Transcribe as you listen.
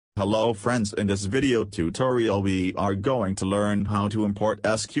Hello friends, in this video tutorial we are going to learn how to import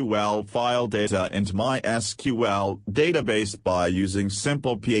SQL file data into Mysql database by using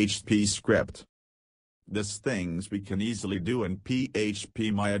simple PHP script. These things we can easily do in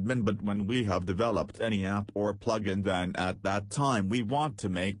phpMyAdmin, but when we have developed any app or plugin, then at that time we want to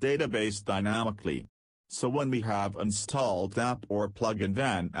make database dynamically. So when we have installed app or plugin,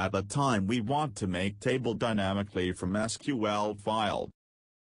 then at that time we want to make table dynamically from SQL file.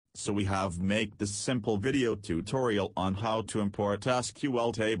 So we have make this simple video tutorial on how to import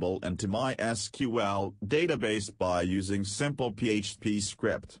SQL table into Mysql database by using simple PHP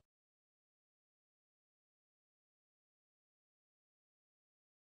script.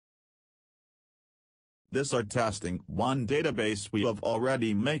 This are testing one database we have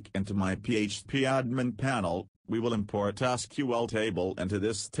already make into my PHP admin panel. We will import SQL table into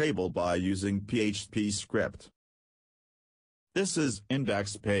this table by using PHP script. This is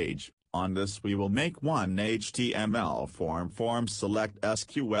index page. On this we will make one HTML form select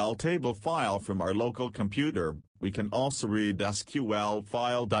SQL table file from our local computer. We can also read SQL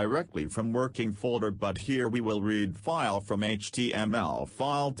file directly from working folder, but here we will read file from HTML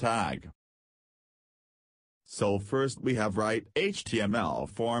file tag. So first we have write HTML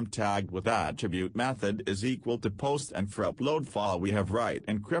form tag with attribute method is equal to post, and for upload file we have write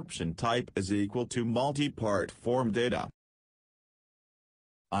encryption type is equal to multi-part form data.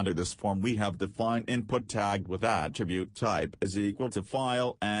 Under this form we have define input tag with attribute type is equal to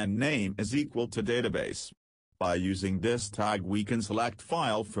file and name is equal to database. By using this tag we can select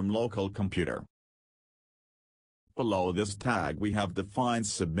file from local computer. Below this tag we have defined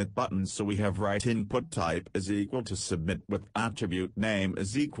submit button, so we have write input type is equal to submit with attribute name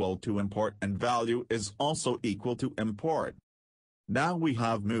is equal to import and value is also equal to import. Now we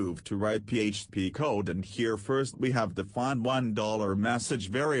have moved to write PHP code, and here first we have defined $1 message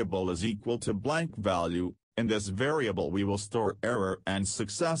variable is equal to blank value. In this variable we will store error and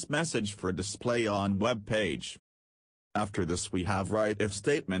success message for display on web page. After this we have write if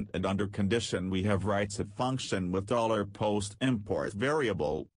statement, and under condition we have write set function with $post import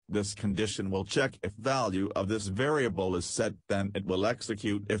variable. This condition will check if value of this variable is set, then it will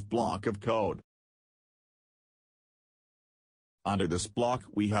execute if block of code. Under this block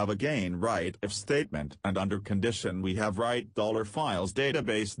we have again write if statement, and under condition we have write $files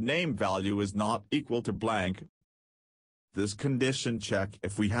database name value is not equal to blank. This condition check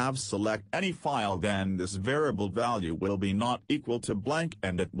if we have select any file, then this variable value will be not equal to blank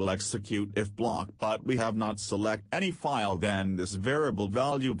and it will execute if block, but we have not select any file, then this variable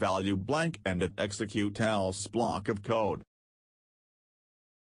value blank and it execute else block of code.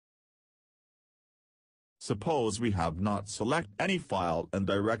 Suppose we have not select any file and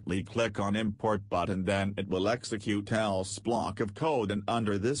directly click on import button, then it will execute else block of code, and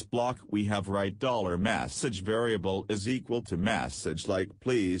under this block we have write $message variable is equal to message like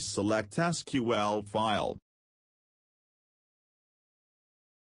please select SQL file.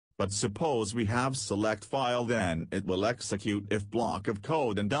 But suppose we have select file, then it will execute if block of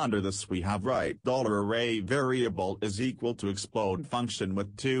code, and under this we have write $array variable is equal to explode function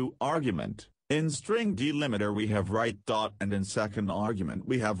with 2 argument. In string delimiter we have write dot, and in second argument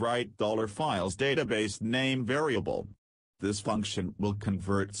we have write $files database name variable. This function will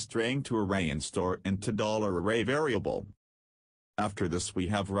convert string to array and store into $array variable. After this we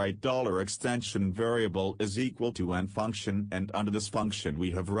have write $extension variable is equal to end function, and under this function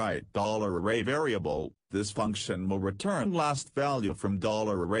we have write $array variable. This function will return last value from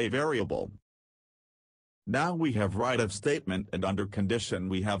 $array variable. Now we have write if statement, and under condition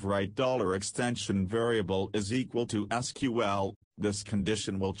we have write $extension variable is equal to SQL. This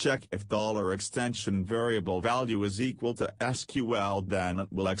condition will check if $extension variable value is equal to SQL, then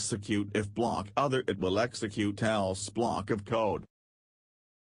it will execute if block other, it will execute else block of code.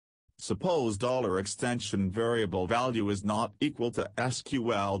 Suppose $extension variable value is not equal to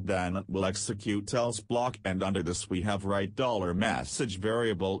SQL, then it will execute else block, and under this we have write $message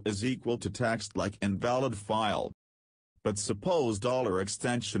variable is equal to text like invalid file. But suppose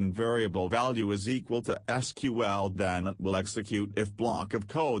 $extension variable value is equal to SQL, then it will execute if block of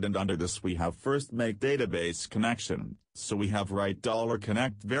code, and under this we have first make database connection. So we have write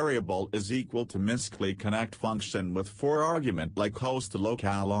 $connect variable is equal to Mysql connect function with 4 argument like host to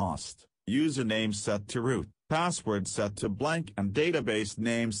localhost, username set to root, password set to blank, and database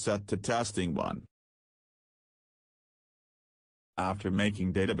name set to testing1. After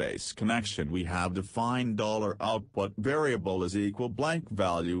making database connection we have defined $output variable is equal blank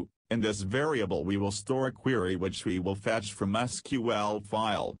value. In this variable we will store a query which we will fetch from SQL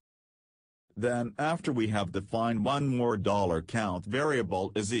file. Then after we have defined one more $count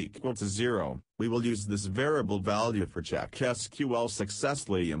variable is equal to 0, we will use this variable value for check SQL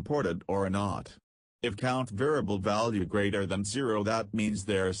successfully imported or not. If count variable value greater than 0, that means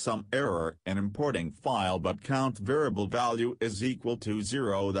there's some error in importing file, but count variable value is equal to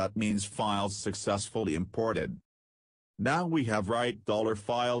 0, that means files successfully imported. Now we have write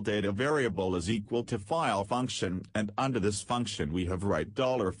 $file data variable is equal to file function, and under this function we have write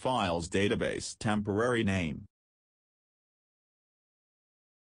 $files database temporary name.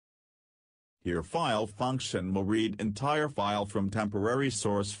 Here file function will read entire file from temporary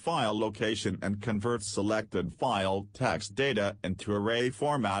source file location and convert selected file text data into array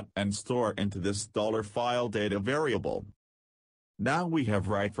format and store into this $file data variable. Now we have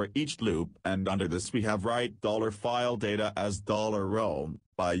write for each loop, and under this we have write $file data as $row.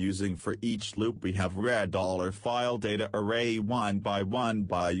 By using for each loop we have read $file data array 1 by 1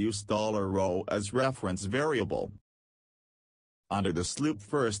 by use $row as reference variable. Under this loop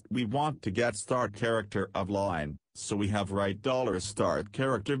first we want to get start character of line, so we have write $start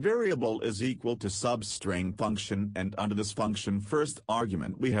character variable is equal to substring function, and under this function first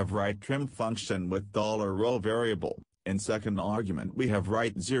argument we have write trim function with $row variable. In second argument we have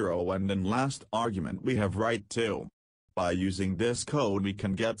write 0, and in last argument we have write 2. By using this code we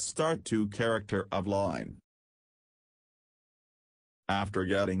can get start to character of line. After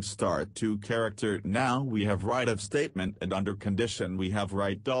getting start to character, now we have write if statement, and under condition we have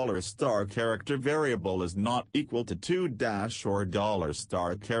write $star character variable is not equal to 2- or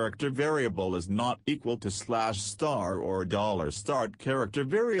 $star character variable is not equal to /star or $start character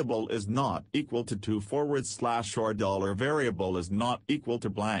variable is not equal to 2/ or $variable is not equal to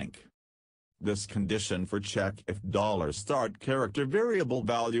blank. This condition for check if $start character variable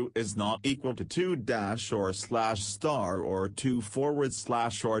value is not equal to 2- or /star or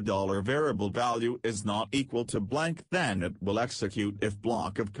 2/ or $variable value is not equal to blank, then it will execute if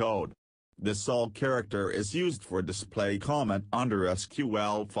block of code. This all character is used for display comment under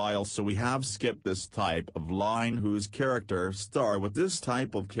SQL file, so we have skipped this type of line whose character star with this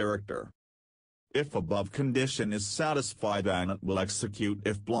type of character. If above condition is satisfied, then it will execute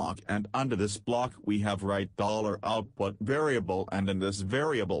if block, and under this block we have write $output variable, and in this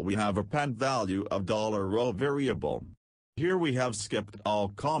variable we have append value of $row variable. Here we have skipped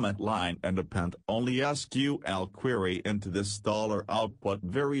all comment line and append only SQL query into this $output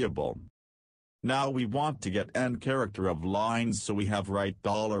variable. Now we want to get end character of lines, so we have write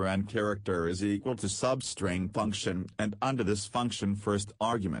 $end character is equal to substring function, and under this function first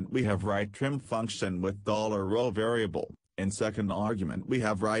argument we have write trim function with $row variable. In second argument we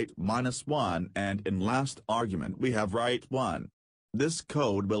have write -1, and in last argument we have write 1. This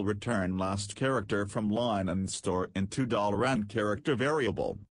code will return last character from line and store into $end character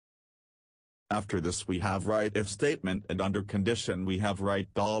variable. After this we have write if statement, and under condition we have write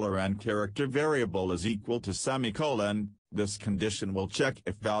 $end character variable is equal to semicolon. This condition will check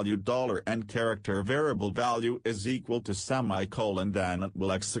if value $end character variable value is equal to semicolon, then it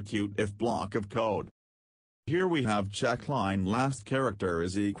will execute if block of code. Here we have check line last character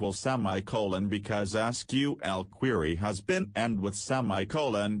is equal semicolon because SQL query has been end with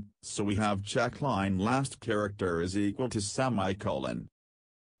semicolon, so we have check line last character is equal to semicolon.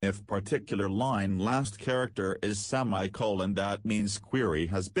 If particular line last character is semicolon, that means query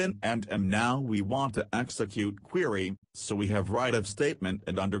has been end, and now we want to execute query, so we have write if statement,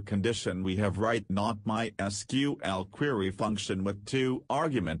 and under condition we have write not my SQL query function with 2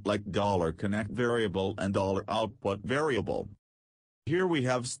 argument like $connect variable and $output variable. Here we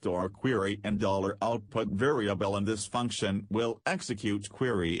have store query and $output variable, and this function will execute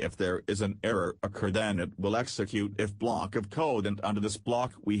query if there is an error occur, then it will execute if block of code, and under this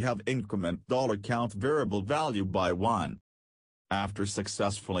block we have increment $count variable value by 1. After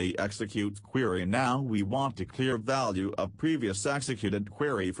successfully execute query, now we want to clear value of previous executed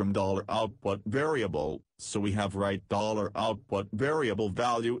query from $output variable, so we have write $output variable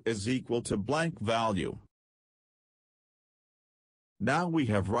value is equal to blank value. Now we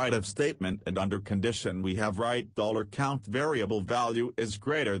have write if statement, and under condition we have write $count variable value is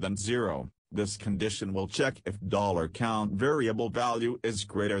greater than 0. This condition will check if $count variable value is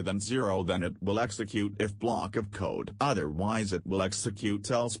greater than 0, then it will execute if block of code. Otherwise it will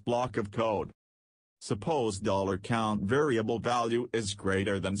execute else block of code. Suppose $count variable value is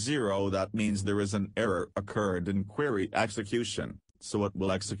greater than 0, that means there is an error occurred in query execution. So it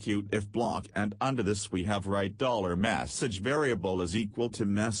will execute if block, and under this we have write $message variable is equal to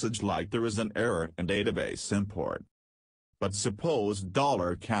message like there is an error in database import. But suppose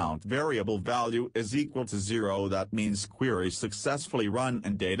 $count variable value is equal to 0, that means query successfully run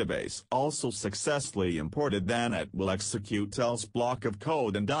and database also successfully imported, then it will execute else block of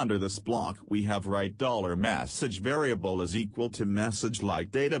code, and under this block we have write $message variable is equal to message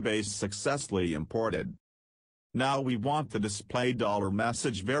like database successfully imported. Now we want to display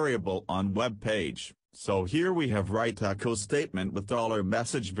 $message variable on web page, so here we have write echo statement with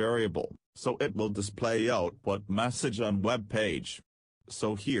 $message variable. So it will display output message on web page.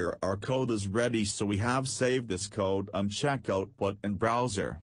 So here our code is ready, so we have saved this code and check output in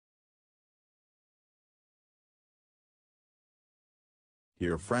browser.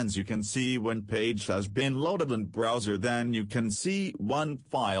 Here friends, you can see when page has been loaded in browser, then you can see one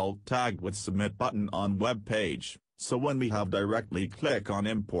file tagged with submit button on web page. So when we have directly click on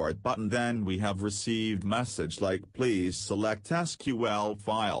import button, then we have received message like please select SQL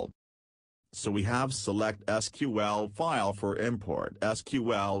file. So we have select SQL file for import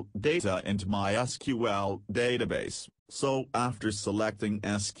SQL data into MySQL database. So after selecting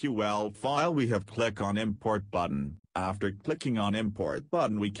SQL file, we have click on import button. After clicking on import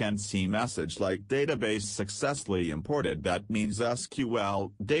button, we can see message like database successfully imported. That means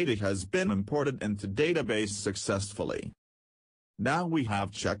SQL data has been imported into database successfully. Now we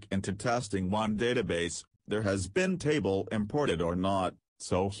have check into testing one database, there has been table imported or not.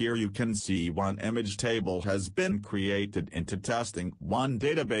 So here you can see one image table has been created into testing one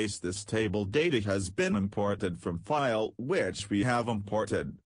database. This table data has been imported from file which we have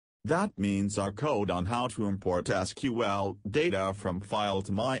imported. That means our code on how to import SQL data from file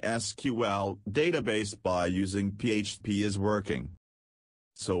to MySQL database by using PHP is working.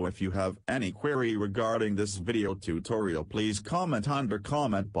 So if you have any query regarding this video tutorial, please comment under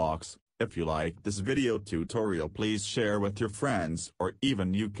comment box. If you like this video tutorial, please share with your friends, or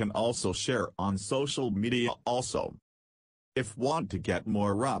even you can also share on social media also. If want to get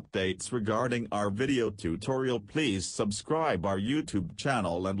more updates regarding our video tutorial, please subscribe our YouTube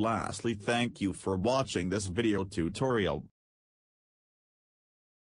channel, and lastly thank you for watching this video tutorial.